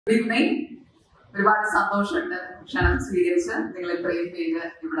Good evening. ഒരുപാട് സന്തോഷമുണ്ട് ക്ഷണം സ്വീകരിച്ച് നിങ്ങൾ ഇത്രയും പേര്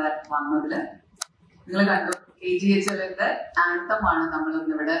ഇവിടെ വന്നതിൽ. നിങ്ങൾ കണ്ടു KGHLന്റെ ആന്തം ആണ് നമ്മൾ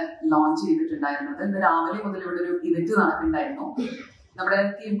ഇന്നിവിടെ ലോഞ്ച് ചെയ്തിട്ടുണ്ടായിരുന്നത്. ഇന്ന് രാവിലെ മുതൽ ഇവിടെ ഒരു ഇവന്റ് നടക്കുന്നുണ്ടായിരുന്നു. നമ്മുടെ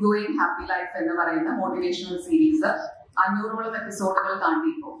കീപ് ഗോയിങ് ഹാപ്പി ലൈഫ് എന്ന് പറയുന്ന മോട്ടിവേഷണൽ സീരീസ് 500ഓളം എപ്പിസോഡുകൾ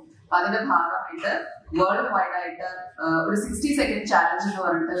താണ്ടിപ്പോ. അപ്പൊ അതിന്റെ ഭാഗമായിട്ട് വേൾഡ് വൈഡ് ആയിട്ട് ഒരു 60 സെക്കൻഡ് ചാലഞ്ച് എന്ന്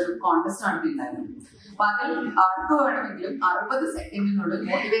പറഞ്ഞിട്ട് ഒരു കോൺടെസ്റ്റ് നടത്തിയിട്ടുണ്ടായിരുന്നു. അപ്പൊ അതിൽ ആർക്ക് വേണമെങ്കിലും 60 സെക്കൻഡിനുള്ളിൽ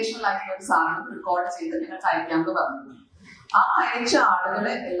മോട്ടിവേഷണൽ ആയിട്ടുള്ള ഒരു സാധനം റെക്കോർഡ് ചെയ്ത് നിങ്ങൾക്ക് അയക്കാമെന്ന് പറഞ്ഞു. ആ അയച്ച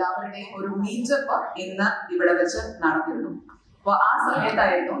ആളുകളെ എല്ലാവരുടെയും ഒരു മീറ്റപ്പ് ഇന്ന് ഇവിടെ വെച്ച് നടത്തിയിരുന്നു. അപ്പൊ ആ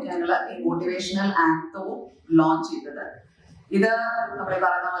സമയത്തായിരുന്നു ഞങ്ങൾ ഈ മോട്ടിവേഷണൽ ആന്തവും ലോഞ്ച് ചെയ്തത്. ഇത് നമ്മൾ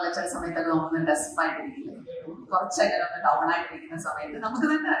പറയുന്ന പോലെ ചില സമയത്തൊക്കെ ഒന്ന് ഡെസ്പായിട്ടിരിക്കില്ല, കുറച്ചൊക്കെ ഒന്ന് ഡൗൺ ആയിട്ടിരിക്കുന്ന സമയത്ത് നമുക്ക്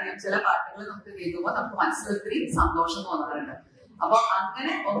തന്നെ അറിയാം ചില പാട്ടുകൾ നമുക്ക് കേൾക്കുമ്പോൾ നമുക്ക് മനസ്സിൽ ഒത്തിരി സന്തോഷം തോന്നാറുണ്ട്. അപ്പൊ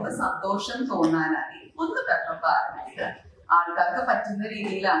അങ്ങനെ ഒന്ന് സന്തോഷം തോന്നാനായി ഒന്ന് പെട്ടെന്നായിട്ട് ആൾക്കാർക്ക് പറ്റുന്ന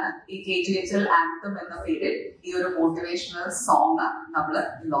രീതിയിലാണ് ഈ KGHL Anthem എന്ന പേരിൽ ഈ ഒരു മോട്ടിവേഷണൽ സോങ് നമ്മൾ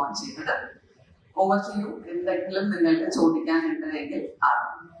ലോഞ്ച് ചെയ്തത്. Over to you. എന്തെങ്കിലും നിങ്ങൾക്ക് ചോദിക്കാനുണ്ടെങ്കിൽ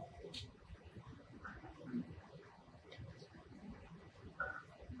ആകും.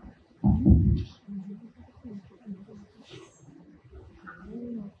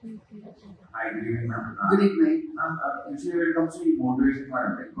 Hi, good evening, ma'am. Good evening. Usually when it comes to motivation,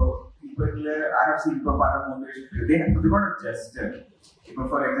 people I have seen people part of motivation. They got a gesture.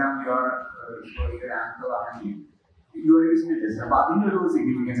 For example, your answer, you are using a gesture. But I think there is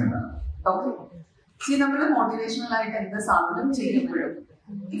significance. Okay. See, നമ്മൾ motivational ആയിട്ട് എന്ത് സാധനം ചെയ്യുമ്പോഴും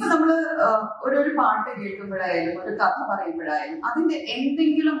ഇപ്പൊ നമ്മള് ഒരു പാട്ട് കേൾക്കുമ്പോഴായാലും ഒരു കഥ പറയുമ്പോഴായാലും അതിന്റെ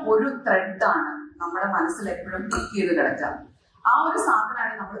എന്തെങ്കിലും ഒരു ത്രെഡാണ് നമ്മുടെ മനസ്സിൽ എപ്പോഴും പിക്ക് ചെയ്ത് കിടക്കാം. ആ ഒരു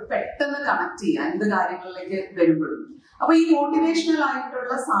സാധനമാണ് നമ്മൾ പെട്ടെന്ന് കണക്ട് ചെയ്യുക എന്ത് കാര്യങ്ങളിലേക്ക് വരുമ്പോഴും. അപ്പൊ ഈ മോട്ടിവേഷണൽ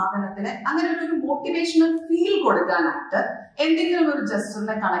ആയിട്ടുള്ള സാധനത്തിന് അങ്ങനെ ഒരു മോട്ടിവേഷണൽ ഫീൽ കൊടുക്കാനായിട്ട് എന്തെങ്കിലും ഒരു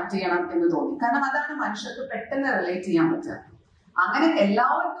ജസ്റ്ററിനെ കണക്ട് ചെയ്യണം എന്ന് തോന്നി. കാരണം അതാണ് മനുഷ്യർക്ക് പെട്ടെന്ന് റിലേറ്റ് ചെയ്യാൻ പറ്റുക. അങ്ങനെ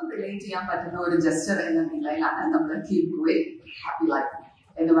എല്ലാവർക്കും റിലേറ്റ് ചെയ്യാൻ പറ്റുന്ന ഒരു ജസ്റ്റർ എന്ന നിലയിലാണ് നമ്മൾ കീപ് ഗോയിങ് ഹാപ്പി ലൈഫ്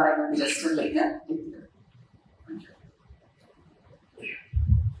എന്ന് പറയുന്ന ഒരു ജസ്റ്ററിലേക്ക് എത്തിയത്.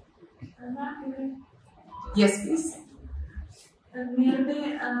 Yes please. നേരത്തെ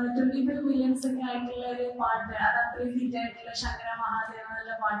 25 മില്യൺസ് ഒക്കെ ആയിട്ടുള്ള ഒരു പാട്ട്, അത് അത്രയും ഹിറ്റ് ആയിട്ടുള്ള ശങ്കര മഹാദേവ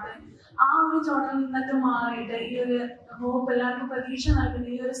എന്നുള്ള പാട്ട്, ആ ഒരു ചോടയിൽ നിന്നൊക്കെ മാറിയിട്ട് ഈ ഒരു ഹോപ്പ് എല്ലാവർക്കും പ്രതീക്ഷ നൽകുന്ന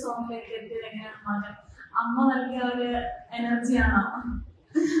ഈ ഒരു സോങ്ങിലേക്ക് എത്തിയത് എങ്ങനെയാണ് മകൻ? അമ്മ നൽകിയ ഒരു എനർജിയാണോ?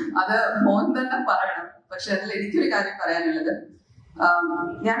 അത് മോൻ തന്നെ പറയണം. പക്ഷെ അതിൽ എനിക്കൊരു കാര്യം പറയാനുള്ളത്,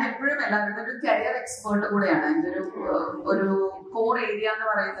 ഞാൻ എപ്പോഴും എല്ലാവരുടെ ഒരു കരിയർ എക്സ്പേർട്ട് കൂടെയാണ്. എൻ്റെ ഒരു കോർ ഏരിയ എന്ന്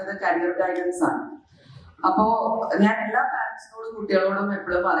പറയുന്നത് കരിയർ ഗൈഡൻസ് ആണ്. അപ്പോ ഞാൻ എല്ലാ പാരന്റ്സിനോടും കുട്ടികളോടും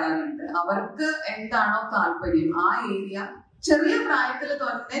എപ്പോഴും പറയാറുണ്ട്, അവർക്ക് എന്താണോ താല്പര്യം ആ ഏരിയ ചെറിയ പ്രായത്തിൽ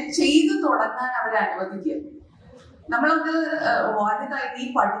തന്നെ ചെയ്തു തുടങ്ങാൻ അവരെ അനുവദിക്കുക. നമ്മളത് വലുതായി നീ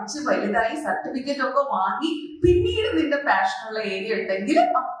പഠിച്ച് വലുതായി സർട്ടിഫിക്കറ്റ് ഒക്കെ വാങ്ങി പിന്നീട് നിന്റെ പാഷനുള്ള ഏരിയ ഉണ്ടെങ്കിൽ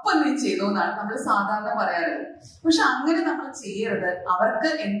അപ്പം നീ ചെയ്തു എന്നാണ് നമ്മൾ സാധാരണ പറയാറുള്ളത്. പക്ഷെ അങ്ങനെ നമ്മൾ ചെയ്യരുത്. അവർക്ക്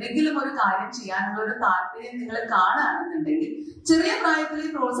എന്തെങ്കിലും ഒരു കാര്യം ചെയ്യാനുള്ള ഒരു താല്പര്യം നിങ്ങൾ കാണുകയാണെന്നുണ്ടെങ്കിൽ ചെറിയ പ്രായത്തിൽ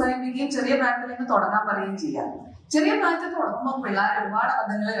പ്രോത്സാഹിപ്പിക്കുകയും ചെറിയ പ്രായത്തിൽ തുടങ്ങാൻ പറയുകയും ചെയ്യാം. ചെറിയ പ്രായത്തിൽ തുടങ്ങുമ്പോൾ പിള്ളേർ ഒരുപാട്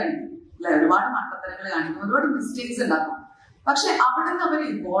അബദ്ധങ്ങൾ കാണിക്കും, അല്ലെ, ഒരുപാട് മണ്ടത്തരങ്ങൾ കാണിക്കും, ഒരുപാട് മിസ്റ്റേക്സ് ഉണ്ടാക്കും. പക്ഷെ അവിടെ നിന്ന് അവർ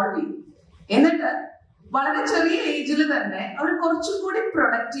ഇൻവോൾവ് ചെയ്യും. എന്നിട്ട് വളരെ ചെറിയ ഏജിൽ തന്നെ അവർ കുറച്ചും കൂടി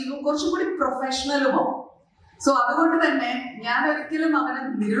പ്രൊഡക്റ്റീവും കുറച്ചും കൂടി പ്രൊഫഷണലും ആവും. സോ അതുകൊണ്ട് തന്നെ ഞാൻ ഒരിക്കലും അവനെ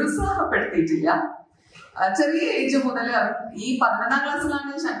നിരുത്സാഹപ്പെടുത്തിയിട്ടില്ല. ചെറിയ ഏജ് മുതൽ ഈ 11ാം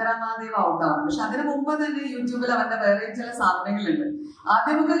ക്ലാസ്സിലാണ് ശങ്കര മഹാദേവ ഔട്ടാവുന്നത്. പക്ഷെ അതിന് മുമ്പ് തന്നെ യൂട്യൂബിൽ അവന്റെ വേറെ ചില സാധനങ്ങളുണ്ട്.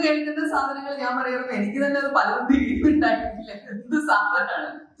 ആദ്യമൊക്കെ കേൾക്കുന്ന സാധനങ്ങൾ ഞാൻ പറയുന്നത് എനിക്ക് തന്നെ അത് പലതും തിരിയുന്നുണ്ടായിട്ടില്ല, എന്ത്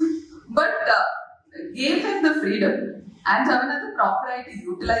സാധനമാണ്. But gave him the freedom and അവനത് പ്രോപ്പറായിട്ട്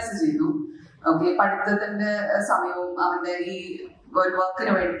യൂട്ടിലൈസ് ചെയ്തു. ഓക്കെ, പഠിത്തത്തിന്റെ സമയവും അവന്റെ ഈ ഒരു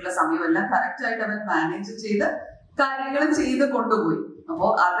വർക്കിന് വേണ്ടിയിട്ടുള്ള സമയവും എല്ലാം കറക്റ്റ് ആയിട്ട് അവൻ മാനേജ് ചെയ്ത് കാര്യങ്ങൾ ചെയ്ത് കൊണ്ടുപോയി. അപ്പോ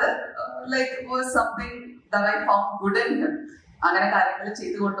അത് something that I found good in him. അങ്ങനെ കാര്യങ്ങൾ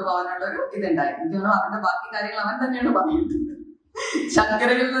ചെയ്തു കൊണ്ടുപോകാനുള്ള ഒരു ഇതുണ്ടായി. എനിക്ക് തോന്നുന്നു അവന്റെ ബാക്കി കാര്യങ്ങൾ അവൻ തന്നെയാണ് പറയുന്നത്,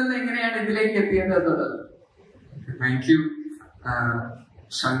 ശങ്കരയിൽ നിന്ന് എങ്ങനെയാണ് ഇതിലേക്ക് എത്തിയത് എന്നുള്ളത്. Thank you.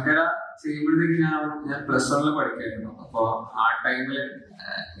 ശങ്കര ചെയ്യുമ്പോഴത്തേക്ക് ഞാൻ +1 പഠിക്കായിരുന്നു. അപ്പൊ ആ ടൈമില്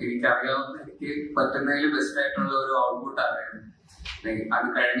എനിക്കറിയാവുന്ന എനിക്ക് പറ്റുന്നതിൽ ബെസ്റ്റ് ആയിട്ടുള്ള ഒരു ഔട്ട്പുട്ട് ആയിരുന്നു. അത്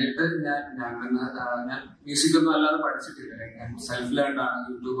കഴിഞ്ഞിട്ട് ഞാൻ മ്യൂസിക് ഒന്നും അല്ലാതെ പഠിച്ചിട്ടില്ല. ഞാൻ സെൽഫ് ലേൺഡ് ആണ്,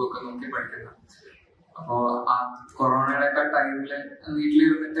 യൂട്യൂബ് ഒക്കെ നോക്കി പഠിക്കുന്നത്. അപ്പോ ആ കൊറോണയുടെ ഒക്കെ ടൈമില്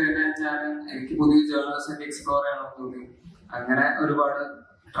വീട്ടിലിരുന്നിട്ട് തന്നെ എനിക്ക് പുതിയ ജേർണൽസ് ഒക്കെ എക്സ്പ്ലോർ ചെയ്യണമെന്ന് തോന്നി. അങ്ങനെ ഒരുപാട്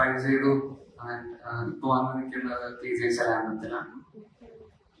ട്രൈ ചെയ്തു. ഇപ്പൊ വന്ന് നിൽക്കുന്നത് KGHL Anthemത്തിലാണ്.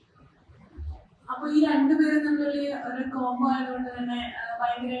 അപ്പൊ ഈ രണ്ടുപേരും തമ്മിൽ ഒരു കോംബോ ആയതുകൊണ്ട് തന്നെ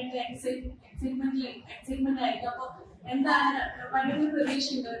ഭയങ്കരമായിട്ട് എക്സൈറ്റ്മെന്റ് ആയിരിക്കും. അപ്പൊ എന്താണ് ഭയങ്കര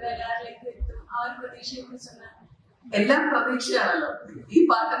പ്രതീക്ഷയുണ്ടോ എല്ലാവരിലേക്ക് എത്തും? ആ ഒരു പ്രതീക്ഷയെ കുറിച്ചൊന്ന്. എല്ലാം പ്രതീക്ഷയാണല്ലോ. ഈ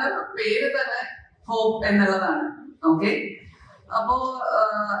പാട്ടിന് പേര് തന്നെ ഹോപ്പ് എന്നുള്ളതാണ്. ഓക്കെ, അപ്പോ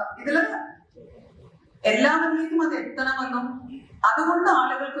ഇതില് എല്ലാവരിലേക്കും അത് എത്തണമെന്നും അതുകൊണ്ട്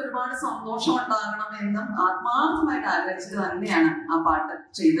ആളുകൾക്ക് ഒരുപാട് സന്തോഷം ഉണ്ടാകണമെന്നും ആത്മാർത്ഥമായിട്ട് ആഗ്രഹിച്ചിട്ട് തന്നെയാണ് ആ പാട്ട്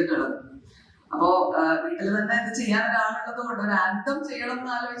ചെയ്തിട്ടുള്ളത്. അപ്പോ വീട്ടിൽ തന്നെ ഇത് ചെയ്യാൻ ഒരാളുള്ളത് കൊണ്ട് ഒരു ആന്തം ചെയ്യണം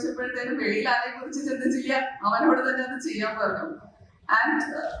എന്ന് ആലോചിച്ചപ്പോഴത്തേക്കും വെളിയിൽ ആരെ കുറിച്ച് ചെന്ന് ചെയ്യാൻ അവനോട് തന്നെ അത് ചെയ്യാൻ പറഞ്ഞു. ആൻഡ്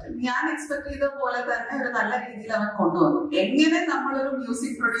ഞാൻ എക്സ്പെക്ട് ചെയ്ത പോലെ തന്നെ ഒരു നല്ല രീതിയിൽ അവൻ കൊണ്ടുവന്നു. എങ്ങനെ നമ്മളൊരു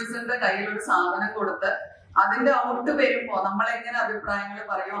മ്യൂസിക് പ്രൊഡ്യൂസറിന്റെ കയ്യിൽ ഒരു സാധനം കൊടുത്ത് അതിന്റെ ഔട്ട് വരുമ്പോ നമ്മൾ എങ്ങനെ അഭിപ്രായങ്ങൾ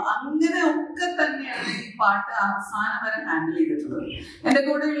പറയുമോ അങ്ങനെ ഒക്കെ തന്നെയാണ് ഈ പാട്ട് അവസാനം വരെ ഹാൻഡിൽ ചെയ്തിട്ടുള്ളത്. എന്റെ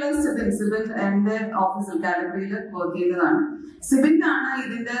കൂടെയുള്ള സിബിൻ എന്റെ ഓഫീസിൽ കാലിബ്രിയിൽ വർക്ക് ചെയ്യുന്നതാണ്. സിബിനാണ്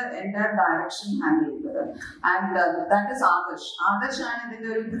ഇതിന്റെ എന്റെ ഡയറക്ഷൻ ഹാൻഡിൽ ചെയ്തത്. ആൻഡ് ദാറ്റ് ഇസ് ആദർശ് ആണ്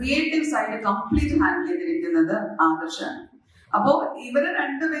ഇതിന്റെ ഒരു ക്രിയേറ്റീവ് സൈഡ് കംപ്ലീറ്റ് ഹാൻഡിൽ ചെയ്തിരിക്കുന്നത് ആദർശാണ്. അപ്പോ ഇവര്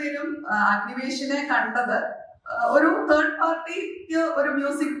രണ്ടുപേരും അഗ്നിവേശിനെ കണ്ടത് ഒരു തേർഡ് പാർട്ടിക്ക് ഒരു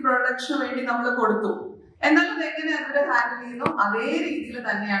മ്യൂസിക് പ്രൊഡക്ഷന് വേണ്ടി നമ്മൾ കൊടുത്തു. എന്നാലും എങ്ങനെ അവര് ഹാൻഡിൽ ചെയ്യുന്നു അതേ രീതിയിൽ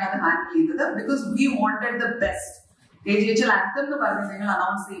തന്നെയാണ് അത് ഹാൻഡിൽ ചെയ്തത്. Because we wanted the best. KGHL Anthem എന്ന് പറഞ്ഞ് നിങ്ങൾ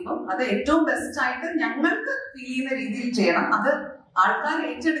അനൗൺസ് ചെയ്യുമ്പോൾ അത് ഏറ്റവും ബെസ്റ്റ് ആയിട്ട് ഞങ്ങൾക്ക് ഫീൽ ചെയ്യുന്ന രീതിയിൽ ചെയ്യണം. അത് ആൾക്കാർ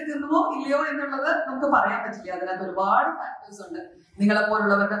ഏറ്റെടുക്കുന്നുവോ ഇല്ലയോ എന്നുള്ളത് നമുക്ക് പറയാൻ പറ്റില്ല. അതിനകത്ത് ഒരുപാട് ഫാക്ടേഴ്സ് ഉണ്ട്. നിങ്ങളെ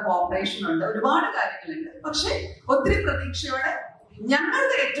പോലുള്ളവരുടെ കോപ്പറേഷൻ ഉണ്ട്, ഒരുപാട് കാര്യങ്ങളുണ്ട്. പക്ഷെ ഒത്തിരി പ്രതീക്ഷയോടെ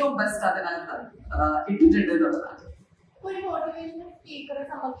ഞങ്ങളുടെ ഏറ്റവും ബെസ്റ്റ് അതിനകത്ത് ഇട്ടിട്ടുണ്ട് എന്നുള്ളതാണ്. ഒരു മോട്ടിവേഷണൽ സ്പീക്കറെ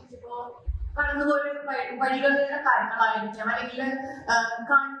സംബന്ധിച്ചപ്പോ കടന്നുപോയ വഴികളുടെ കാര്യങ്ങളായിരിക്കാം, അല്ലെങ്കിൽ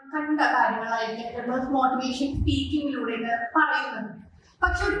കണ്ട കാര്യങ്ങളായിരിക്കാം മോട്ടിവേഷൻ സ്പീക്കിങ്ങിലൂടെ പറയുന്നത്.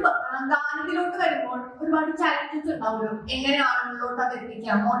 പക്ഷെ ഒരു ഗാനത്തിലോട്ട് വരുമ്പോൾ ഒരുപാട് ചാലഞ്ചസ് ഉണ്ടാവുമല്ലോ. എങ്ങനെ ആളുകളിലോട്ട് അത്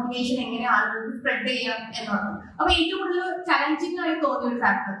എത്തിക്കാം, മോട്ടിവേഷൻ എങ്ങനെ ആളുകൾക്ക് സ്പ്രെഡ് ചെയ്യാം എന്നുള്ളത്. അപ്പൊ ഏറ്റവും കൂടുതൽ ചലഞ്ചിങ് ആയി തോന്നിയ ഒരു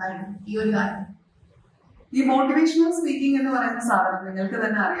ഫാക്ടർ എന്തായിരുന്നു ഈ ഒരു കാര്യം? ഈ മോട്ടിവേഷണൽ സ്പീക്കിംഗ് എന്ന് പറയുന്ന സാധനം നിങ്ങൾക്ക്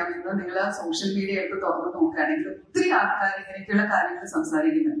തന്നെ അറിയാം. ഇന്ന് നിങ്ങൾ സോഷ്യൽ മീഡിയ എടുത്ത് തുറന്ന് നോക്കുകയാണെങ്കിൽ ഒത്തിരി ആൾക്കാർ ഇങ്ങനെയൊക്കെയുള്ള കാര്യങ്ങൾ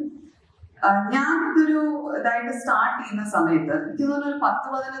സംസാരിക്കുന്നുണ്ട്. ഞാനിതൊരു ഇതായിട്ട് സ്റ്റാർട്ട് ചെയ്യുന്ന സമയത്ത് എനിക്ക് തോന്നുന്നു ഒരു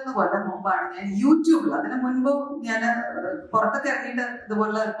 10-11 കൊല്ലം മുമ്പാണ് ഞാൻ യൂട്യൂബിൽ, അതിന് മുൻപ് ഞാൻ പുറത്തൊക്കെ ഇറങ്ങിയിട്ട്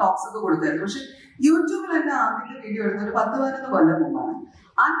ഇതുപോലെ ടോക്സ് ഒക്കെ കൊടുത്തായിരുന്നു. പക്ഷെ യൂട്യൂബിൽ എന്റെ ആദ്യത്തെ വീഡിയോ എടുത്ത ഒരു 10-11 കൊല്ലം മുമ്പാണ്.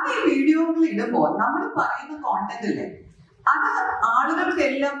 അന്ന് ഈ വീഡിയോകൾ ഇടുമ്പോൾ നമ്മൾ പറയുന്ന കോണ്ടന്റ് ഇല്ലേ, അത്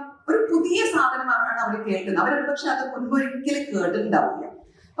ആളുകൾക്കെല്ലാം ഒരു പുതിയ സാധനമാണ് അവർ കേൾക്കുന്നത്. അവരൊരു പക്ഷെ അത് മുൻപൊരിക്കലും കേട്ടിട്ടുണ്ടാവില്ല.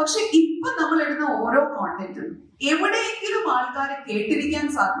 പക്ഷെ ഇപ്പൊ നമ്മൾ ഇടുന്ന ഓരോ കോണ്ടന്റും എവിടെയെങ്കിലും ആൾക്കാരെ കേട്ടിരിക്കാൻ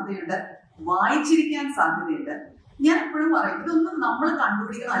സാധ്യതയുണ്ട്, വായിച്ചിരിക്കാൻ സാധ്യതയുണ്ട്. ഞാൻ എപ്പോഴും പറയും ഇതൊന്നും നമ്മൾ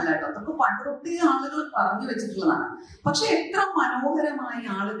കണ്ടുപിടിക്കുന്നതല്ല കേട്ടോ, അതൊക്കെ പണ്ട് തൊട്ടേ ആളുകൾ പറഞ്ഞു വെച്ചിട്ടുള്ളതാണ്. പക്ഷെ എത്ര മനോഹരമായി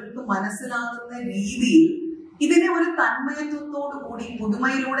ആളുകൾക്ക് മനസ്സിലാകുന്ന രീതിയിൽ ഇതിനെ ഒരു തന്മയത്വത്തോടു കൂടി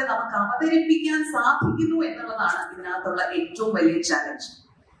പുതുമയിലൂടെ നമുക്ക് അവതരിപ്പിക്കാൻ സാധിക്കുന്നു എന്നുള്ളതാണ് ഇതിനകത്തുള്ള ഏറ്റവും വലിയ ചാലഞ്ച്.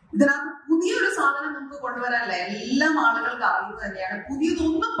 ഇതിനകത്ത് പുതിയൊരു സാധനം നമുക്ക് കൊണ്ടുവരാനല്ല, എല്ലാം ആളുകൾക്ക് അറിയുന്നത് തന്നെയാണ്.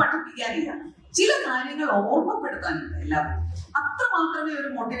 പുതിയതൊന്നും പഠിപ്പിക്കാനില്ല, ചില കാര്യങ്ങൾ ഓർമ്മപ്പെടുത്താനില്ല. എല്ലാവരും അത്ര മാത്രമേ ഒരു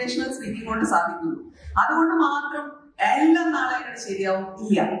മോട്ടിവേഷണൽ സ്പീക്കിംഗ് കൊണ്ട് സാധിക്കുള്ളൂ. അതുകൊണ്ട് മാത്രം എല്ലാം നാളെ അങ്ങനെ ശരിയാവും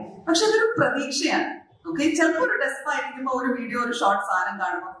ഇല്ല. പക്ഷെ അതൊരു പ്രതീക്ഷയാണ്. ഓക്കെ, ചിലപ്പോൾ ഒരു ഡെസ്ക് ആയിരിക്കുമ്പോൾ ഒരു വീഡിയോ, ഒരു ഷോർട്ട് സാധനം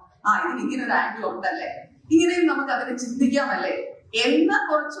കാണുമ്പോൾ ഇതിന് ഇങ്ങനെ ഒരു ആംഗിൾ ഉണ്ടല്ലേ, ഇങ്ങനെയും നമുക്ക് അതിനെ ചിന്തിക്കാമല്ലേ എന്ന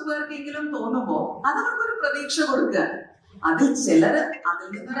കുറച്ചു പേർക്കെങ്കിലും തോന്നുമ്പോ അതവർക്കൊരു പ്രതീക്ഷ കൊടുക്കുകയാണ്. അതിൽ ചിലര് അതിൽ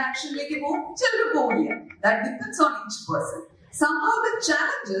നിന്നൊരു ആക്ഷനിലേക്ക് പോകും, ചിലര് പോവില്ല. That depends on each person. സംഭവ ദ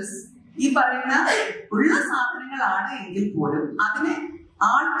ചാലഞ്ചസ് ഈ പറയുന്ന ഉള്ള സാധനങ്ങളാണ് എങ്കിൽ പോലും അതിനെ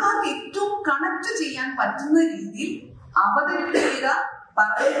ആൾക്കാർക്ക് ഏറ്റവും കണക്ട് ചെയ്യാൻ പറ്റുന്ന രീതിയിൽ അവതരിപ്പിക്കുക,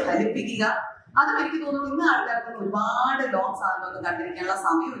 പറഞ്ഞ് ഫലിപ്പിക്കുക. അതും എനിക്ക് തോന്നുന്നു ഇന്ന് ആൾക്കാർക്ക് ഒരുപാട് ലോങ് സാധനമൊന്നും കണ്ടിരിക്കാനുള്ള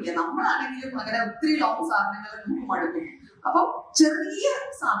സമയമില്ല. നമ്മളാണെങ്കിലും അങ്ങനെ ഒത്തിരി ലോങ് സാധനങ്ങൾ നമുക്ക് മടുക്കും. അപ്പൊ ചെറിയ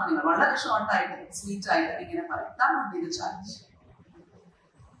സാധനങ്ങൾ വളരെ ഷോർട്ടായിട്ട് സ്വീറ്റ് ആയിട്ട് ഇങ്ങനെ പറയും. ചാലഞ്ച്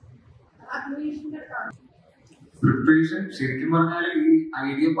പ്രിപ്പറേഷൻ ശരിക്കും പറഞ്ഞാൽ ഈ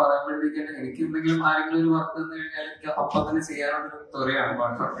ഐഡിയ പറയുമ്പോഴത്തേക്ക് എനിക്ക് എന്തെങ്കിലും ആരെങ്കിലും ഒരു വർക്ക് തന്നു കഴിഞ്ഞാൽ എനിക്ക് അപ്പൊ തന്നെ ചെയ്യാനുള്ളൊരു ത്വരയാണ്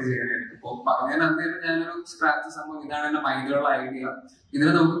വർക്ക് ചെയ്യാനായിട്ട്. അപ്പൊ പറഞ്ഞാൽ അന്നേരം ഞാനൊരു സ്ക്രാച്ച് സംഭവം ഇതാണ് എന്റെ മൈൻഡിലുള്ള ഐഡിയ,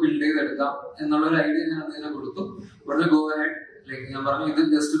 ഇതിനെ നമുക്ക് ബിൽഡ് ചെയ്തെടുക്കാം എന്നുള്ളൊരു ഐഡിയ ഞാൻ അദ്ദേഹം കൊടുത്തു. ഇവിടെ ഗോ ഹെഡ്, ലൈക്ക് ഞാൻ പറഞ്ഞു ഇത്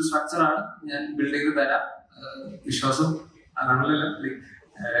ജസ്റ്റ് ഒരു സ്ട്രക്ചർ ആണ്, ഞാൻ ബിൽഡ് ചെയ്ത് തരാം, വിശ്വാസം അതാണല്ലോ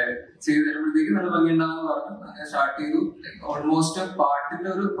ചെയ്ത് തരുമ്പോഴത്തേക്ക് നല്ല ഭംഗി ഉണ്ടാവുമെന്ന് പറഞ്ഞു. അങ്ങനെ സ്റ്റാർട്ട് ചെയ്തു. ഓൾമോസ്റ്റ് പാട്ടിന്റെ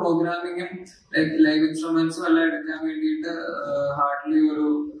ഒരു പ്രോഗ്രാമിങ്ങും ലൈവ് ഇൻസ്ട്രുമെന്റ്സും എല്ലാം എടുക്കാൻ വേണ്ടിയിട്ട് ഹാർഡ്ലി ഒരു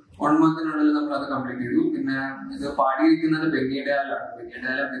 1 month നമ്മൾ അത് കംപ്ലീറ്റ് ചെയ്തു. പിന്നെ ഇത് പാടിയിരിക്കുന്നത് ബെന്നിയുടെയാണ്,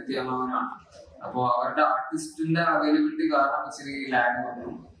 നിത്യമാവനാണ്. അപ്പൊ അവരുടെ ആർട്ടിസ്റ്റിന്റെ അവൈലബിലിറ്റി കാരണം ഇച്ചിരി ലാഗ്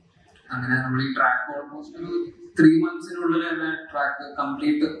വന്നു. അങ്ങനെ നമ്മൾ ഈ ട്രാക്ക് ഓൾമോസ്റ്റ് ഒരു 3 months തന്നെ track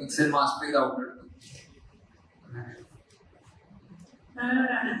complete mix and master ചെയ്ത് ഔട്ട് എടുത്തു.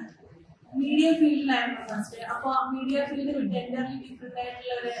 Media ഫീൽഡിലായിരുന്നു first. അപ്പൊ മീഡിയ ഫീൽഡ് ടെൻഡർലി ഡിഫറെന്റ്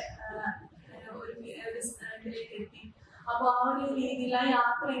ആയിട്ടുള്ള ഒരു ഇതിലേക്ക് എത്തി. അപ്പൊ ആ ഒരു രീതിയിൽ ആ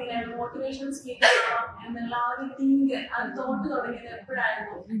യാത്ര എങ്ങനെയാണ് മോട്ടിവേഷണൽ സ്പീക്കർ ആവാം എന്നുള്ള ആ ഒരു തിങ്ക് അത് തോട്ട് തുടങ്ങിയത്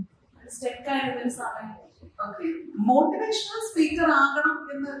എപ്പോഴായിരുന്നു? സ്റ്റെക്ക് ആയിരുന്ന ഒരു സമയം. മോട്ടിവേഷണൽ സ്പീക്കർ ആകണം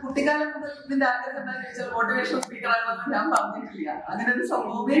എന്ന് കുട്ടിക്കാലം മുതൽ ഇതിന്റെ ആഗ്രഹം എന്താണെന്ന് ചോദിച്ചാൽ മോട്ടിവേഷണൽ സ്പീക്കർ ആകണമെന്ന് ഞാൻ പറഞ്ഞിട്ടില്ല. അങ്ങനെ ഒരു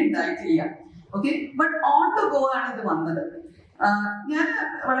സംഭവമേ ഉണ്ടായിട്ടില്ല. Okay, but on to go ആണ് ഇത് വന്നത്. ഞാൻ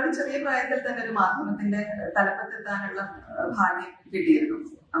വളരെ ചെറിയ പ്രായത്തിൽ തന്നെ ഒരു മാധ്യമത്തിന്റെ തലപ്പത്തെത്താനുള്ള ഭാഗ്യം കിട്ടിയിരുന്നു.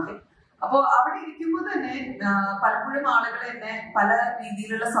 ഓക്കെ, അപ്പോ അവിടെ ഇരിക്കുമ്പോൾ തന്നെ പലപ്പോഴും ആളുകൾ എന്നെ പല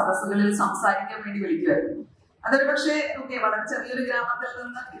രീതിയിലുള്ള സദസ്സുകളിൽ സംസാരിക്കാൻ വേണ്ടി വിളിക്കുമായിരുന്നു. അതൊരു പക്ഷേ വളരെ ചെറിയൊരു ഗ്രാമത്തിൽ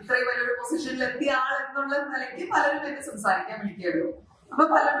നിന്ന് ഇത്രയും വലിയൊരു പൊസിഷനിൽ എത്തിയ ആൾ എന്നുള്ള നിലയ്ക്ക് പലരും എന്നെ സംസാരിക്കാൻ വിളിക്കുമായിരുന്നു. അപ്പൊ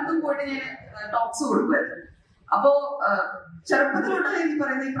പലയിടത്തും പോയിട്ട് ഞാൻ ടോക്സ് കൊടുക്കുമായിരുന്നു. അപ്പോ ചെറുപ്പത്തിലോട്ട് എനിക്ക്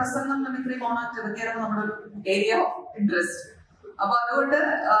പറയുന്നത് ഈ പ്രസംഗം മിമിക്രി മോണാക്ട് ഇതൊക്കെയായിരുന്നു നമ്മുടെ ഒരു ഏരിയ ഓഫ് ഇൻട്രസ്റ്റ്. അപ്പൊ അതുകൊണ്ട്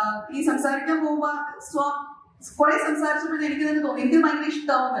ഈ സംസാരിക്കാൻ പോകുമ്പോ കുറെ സംസാരിച്ചപ്പോൾ എനിക്ക് തന്നെ തോന്നി എനിക്ക് ഭയങ്കര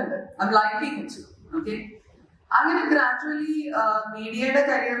ഇഷ്ടമാവുന്നുണ്ട്. അത് ലൈക്കിങ് വെച്ചു. ഓക്കെ, അങ്ങനെ ഗ്രാജുവലി മീഡിയയുടെ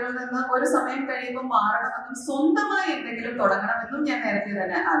കരിയറിൽ നിന്ന് ഒരു സമയം കഴിയുമ്പോൾ മാറണമെന്നും സ്വന്തമായി എന്തെങ്കിലും തുടങ്ങണമെന്നും ഞാൻ നേരത്തെ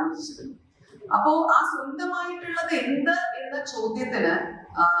തന്നെ ആലോചിച്ചിരുന്നു. അപ്പോ ആ സ്വന്തമായിട്ടുള്ളത് എന്ത് എന്ന ചോദ്യത്തിന്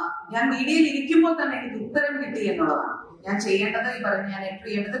ഞാൻ മീഡിയയിൽ ഇരിക്കുമ്പോൾ തന്നെ എനിക്ക് ഉത്തരം കിട്ടി എന്നുള്ളതാണ്. ഞാൻ ചെയ്യേണ്ടത് ഈ പറഞ്ഞ ഞാൻ എൻട്രി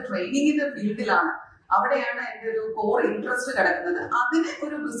ചെയ്യേണ്ടത് ട്രെയിനിങ്ങിന്റെ ഫീൽഡിലാണ്. അവിടെയാണ് എന്റെ ഒരു കോർ ഇൻട്രസ്റ്റ് കിടക്കുന്നത്. അതിനെ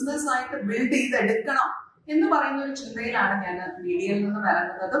ഒരു ബിസിനസ് ആയിട്ട് ബിൽഡ് ചെയ്തെടുക്കണം എന്ന് പറയുന്ന ഒരു ചിന്തയിലാണ് ഞാൻ മീഡിയയിൽ നിന്നും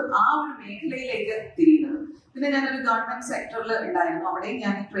ഇറങ്ങുന്നതും ആ ഒരു മേഖലയിലേക്ക് തിരിയുന്നത്. പിന്നെ ഞാനൊരു ഗവൺമെന്റ് സെക്ടറിൽ ഉണ്ടായിരുന്നു. അവിടെയും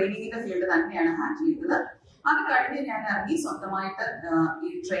ഞാൻ ട്രെയിനിങ്ങിന്റെ ഫീൽഡ് തന്നെയാണ് ഹാൻഡിൽ ചെയ്തത്. അത് കഴിഞ്ഞ് ഞാൻ ഇറങ്ങി സ്വന്തമായിട്ട് ഈ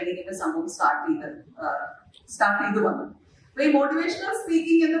ട്രെയിനിങ്ങിന്റെ സംഭവം സ്റ്റാർട്ട് ചെയ്തു വന്നു. അപ്പൊ ഈ മോട്ടിവേഷണൽ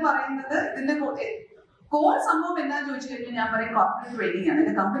സ്പീക്കിംഗ് എന്ന് പറയുന്നത് ഇതിന്റെ കോർ സംഭവം എന്താണെന്ന് ചോദിച്ചു കഴിഞ്ഞാൽ ഞാൻ പറയും കോർപ്പറേറ്റ് ട്രെയിനിങ് ആണ്.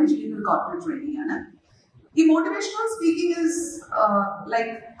 എന്റെ കമ്പനി ചെയ്യുന്ന ഒരു കോർപ്പറേറ്റ് ട്രെയിനിങ് ആണ്. ഈ മോട്ടിവേഷണൽ സ്പീക്കിംഗ് ഇസ്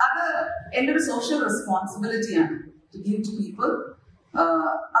ലൈക്ക് അത് എൻ്റെ ഒരു social റെസ്പോൺസിബിലിറ്റിയാണ് to give to people.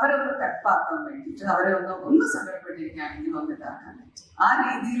 അവരെ ഒന്ന് പെപ്പാക്കാൻ വേണ്ടിയിട്ട്, അവരെ ഒന്ന് സങ്കടപ്പെട്ടിരിക്കുകയാണെങ്കിൽ ഒന്ന് ഇതാക്കാൻ വേണ്ടി. ആ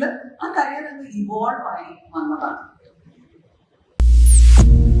രീതിയിൽ ആ കരിയർ ഒന്ന് ഇവോൾവ് ആയി വന്നതാണ്.